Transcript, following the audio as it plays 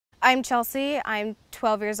I'm Chelsea, I'm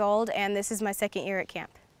 12 years old, and this is my second year at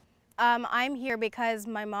camp. I'm here because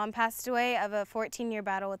my mom passed away of a 14-year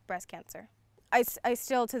battle with breast cancer. I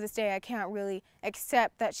still, to this day, I can't really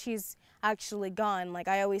accept that she's actually gone. Like,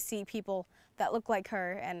 I always see people that look like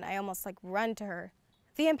her, and I almost like run to her.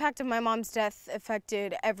 The impact of my mom's death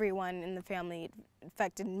affected everyone in the family. It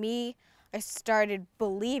affected me. I started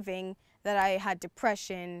believing that I had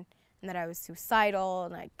depression and that I was suicidal,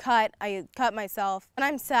 and I cut myself. And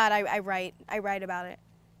I'm sad. I write about it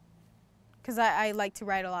because I like to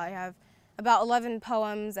write a lot. I have about 11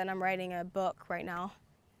 poems, and I'm writing a book right now.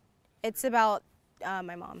 It's about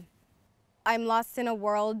my mom. I'm lost in a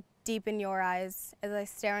world deep in your eyes. As I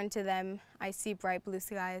stare into them, I see bright blue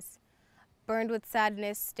skies. Burned with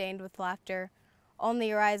sadness, stained with laughter, only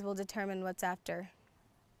your eyes will determine what's after.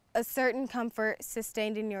 A certain comfort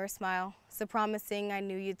sustained in your smile, so promising I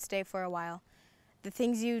knew you'd stay for a while. The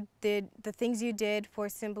things you did, for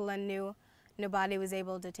simple and new, nobody was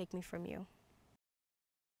able to take me from you.